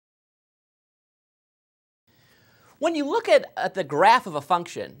When you look at the graph of a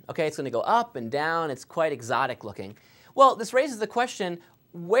function, okay, it's going to go up and down. It's quite exotic looking. Well, this raises the question,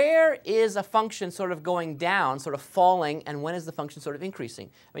 where is a function sort of going down, sort of falling, and when is the function sort of increasing?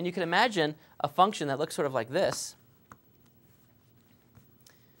 I mean, you can imagine a function that looks sort of like this.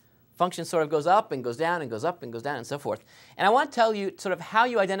 Function sort of goes up and goes down and goes up and goes down and so forth. And I want to tell you sort of how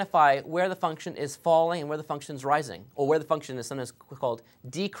you identify where the function is falling and where the function is rising, or where the function is sometimes called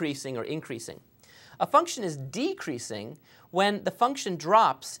decreasing or increasing. A function is decreasing when the function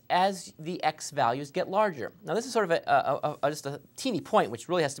drops as the x values get larger. Now this is sort of just a teeny point, which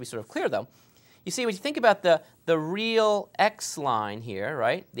really has to be sort of clear though. You see, when you think about the real x line here,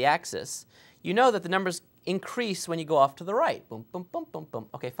 right, the axis, you know that the numbers increase when you go off to the right. Boom, boom, boom, boom, boom.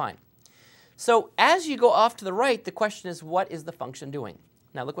 Okay, fine. So as you go off to the right, the question is, what is the function doing?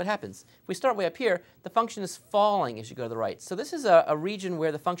 Now look what happens. If we start way up here, the function is falling as you go to the right. So this is a region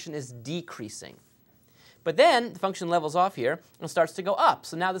where the function is decreasing. But then the function levels off here and starts to go up.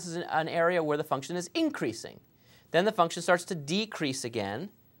 So now this is an area where the function is increasing. Then the function starts to decrease again.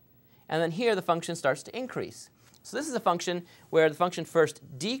 And then here the function starts to increase. So this is a function where the function first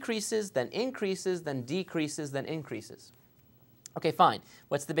decreases, then increases, then decreases, then increases. Okay, fine.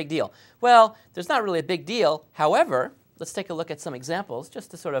 What's the big deal? Well, there's not really a big deal. However, let's take a look at some examples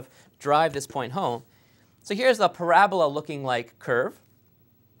just to sort of drive this point home. So here's a parabola looking like curve.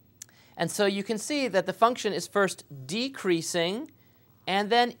 And so you can see that the function is first decreasing and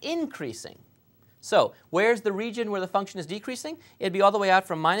then increasing. So where's the region where the function is decreasing? It'd be all the way out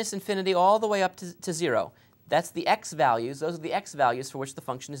from minus infinity all the way up to 0. That's the x values. Those are the x values for which the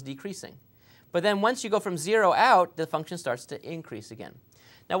function is decreasing. But then once you go from 0 out, the function starts to increase again.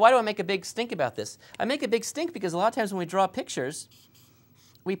 Now why do I make a big stink about this? I make a big stink because a lot of times when we draw pictures,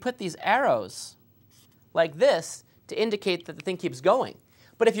 we put these arrows like this to indicate that the thing keeps going.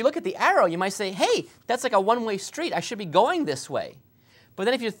 But if you look at the arrow, you might say, hey, that's like a one-way street. I should be going this way. But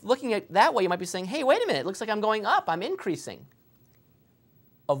then if you're looking at it that way, you might be saying, hey, wait a minute. It looks like I'm going up. I'm increasing.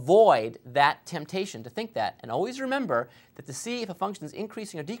 Avoid that temptation to think that. And always remember that to see if a function is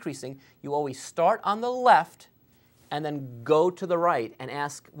increasing or decreasing, you always start on the left and then go to the right and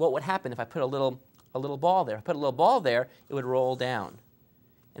ask what would happen if I put a little ball there. If I put a little ball there, it would roll down.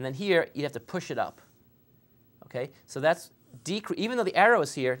 And then here, you'd have to push it up. Okay? So that's even though the arrow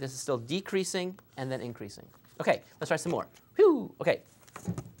is here, this is still decreasing and then increasing. Okay, let's try some more. Whew. Okay,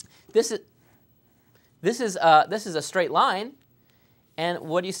 this is a straight line, and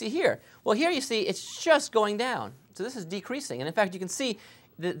what do you see here? Well, here you see it's just going down. So this is decreasing, and in fact, you can see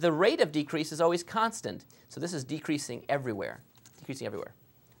the rate of decrease is always constant. So this is decreasing everywhere,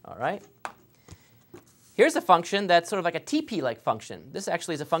 All right. Here's a function that's sort of like a TP-like function. This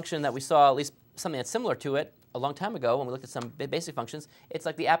actually is a function that we saw, at least something that's similar to it, a long time ago when we looked at some basic functions. It's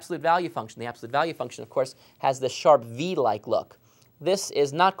like the absolute value function. The absolute value function, of course, has this sharp V-like look. This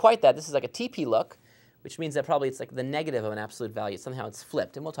is not quite that. This is like a TP look, which means that probably it's like the negative of an absolute value. Somehow it's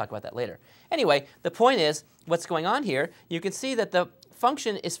flipped, and we'll talk about that later. Anyway, the point is, what's going on here, you can see that the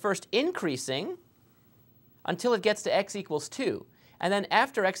function is first increasing until it gets to x equals 2. And then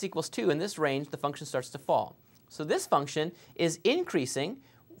after x equals 2, in this range, the function starts to fall. So this function is increasing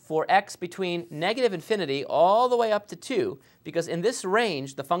for x between negative infinity all the way up to 2, because in this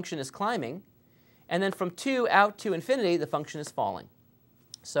range, the function is climbing. And then from 2 out to infinity, the function is falling.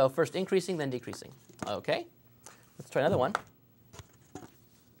 So first increasing, then decreasing. Okay, let's try another one.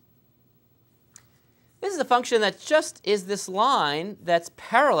 This is a function that just is this line that's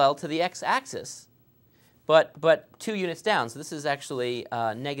parallel to the x-axis, but 2 units down. So this is actually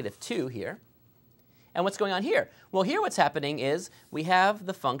negative 2 here. And what's going on here? Well, here what's happening is we have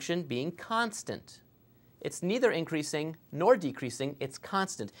the function being constant. It's neither increasing nor decreasing. It's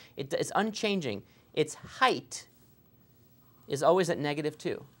constant. It's unchanging. Its height is always at negative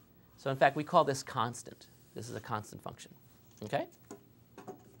 2. So in fact, we call this constant. This is a constant function. Okay?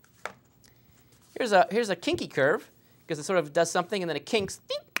 Here's a kinky curve, because it sort of does something, and then it kinks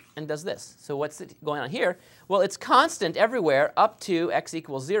and does this. So what's going on here? Well, it's constant everywhere up to x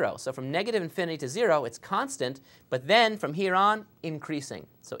equals 0. So from negative infinity to 0, it's constant, but then from here on, increasing.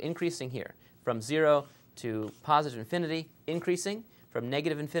 So increasing here. From 0 to positive infinity, increasing. From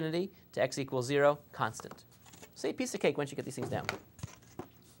negative infinity to x equals 0, constant. See, a piece of cake once you get these things down.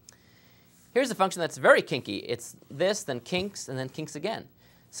 Here's a function that's very kinky. It's this, then kinks, and then kinks again.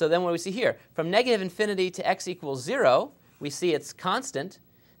 So then what do we see here? From negative infinity to x equals 0, we see it's constant.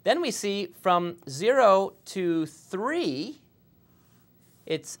 Then we see from 0 to 3,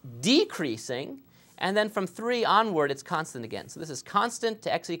 it's decreasing. And then from 3 onward, it's constant again. So this is constant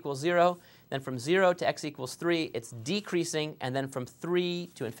to x equals 0. Then from 0 to x equals 3, it's decreasing. And then from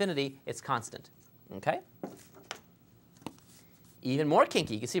 3 to infinity, it's constant. Okay? even more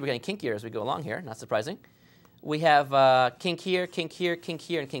kinky. You can see we're getting kinkier as we go along here, not surprising. We have kink here, kink here, kink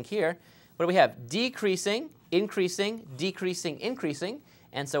here, and kink here. What do we have? Decreasing, increasing, decreasing, increasing.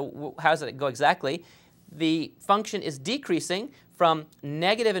 And so how does it go exactly? The function is decreasing from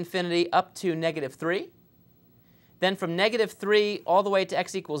negative infinity up to negative 3. Then from negative 3 all the way to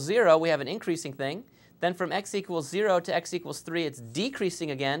x equals 0, we have an increasing thing. Then from x equals 0 to x equals 3, it's decreasing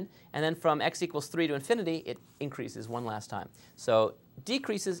again. And then from x equals 3 to infinity, it increases one last time. So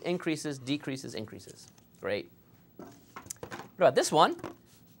decreases, increases, decreases, increases. Great. What about this one?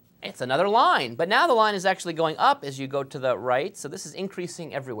 It's another line. But now the line is actually going up as you go to the right. So this is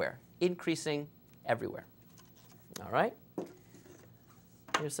increasing everywhere. Increasing everywhere. All right.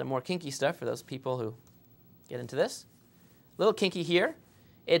 Here's some more kinky stuff for those people who get into this. A little kinky here.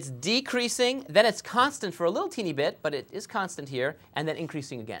 It's decreasing, then it's constant for a little teeny bit, but it is constant here, and then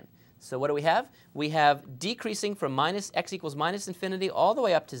increasing again. So what do we have? We have decreasing from x equals minus infinity all the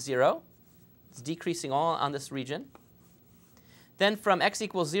way up to 0. It's decreasing all on this region. Then from x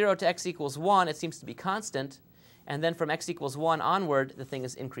equals 0 to x equals 1, it seems to be constant. And then from x equals 1 onward, the thing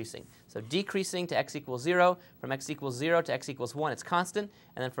is increasing. So decreasing to x equals 0. From x equals 0 to x equals 1, it's constant.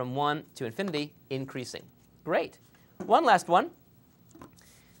 And then from 1 to infinity, increasing. Great. One last one.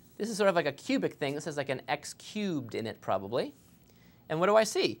 This is sort of like a cubic thing. This has like an x cubed in it, probably. And what do I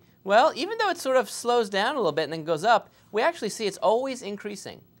see? Well, even though it sort of slows down a little bit and then goes up, we actually see it's always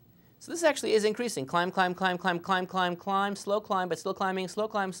increasing. So this actually is increasing. Climb, climb, climb, climb, climb, climb, climb, slow climb, but still climbing, slow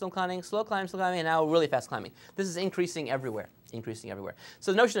climb, still climbing, slow climb, still climbing, and now really fast climbing. This is increasing everywhere, increasing everywhere.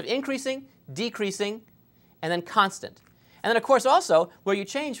 So the notion of increasing, decreasing, and then constant. And then, of course, also, where you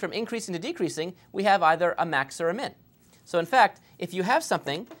change from increasing to decreasing, we have either a max or a min. So in fact, if you have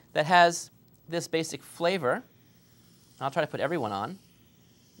something that has this basic flavor, I'll try to put everyone on,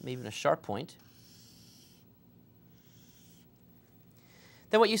 maybe even a sharp point,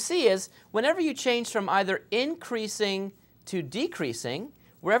 then what you see is whenever you change from either increasing to decreasing,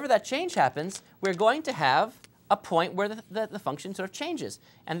 wherever that change happens, we're going to have a point where the function sort of changes.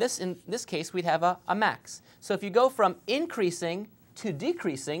 And in this case, we'd have a max. So if you go from increasing to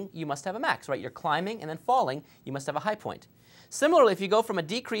decreasing, you must have a max, right? You're climbing and then falling, you must have a high point. Similarly, if you go from a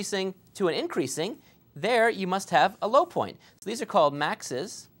decreasing to an increasing, there you must have a low point. So these are called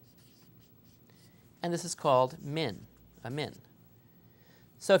maxes, and this is called min, a min.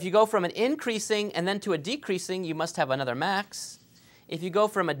 So if you go from an increasing and then to a decreasing, you must have another max. If you go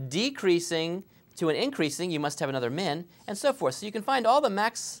from a decreasing to an increasing, you must have another min, and so forth. So you can find all the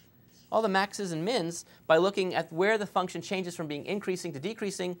maxes and mins by looking at where the function changes from being increasing to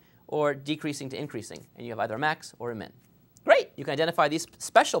decreasing or decreasing to increasing. And you have either a max or a min. Great! You can identify these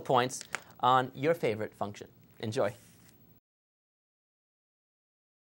special points on your favorite function. Enjoy.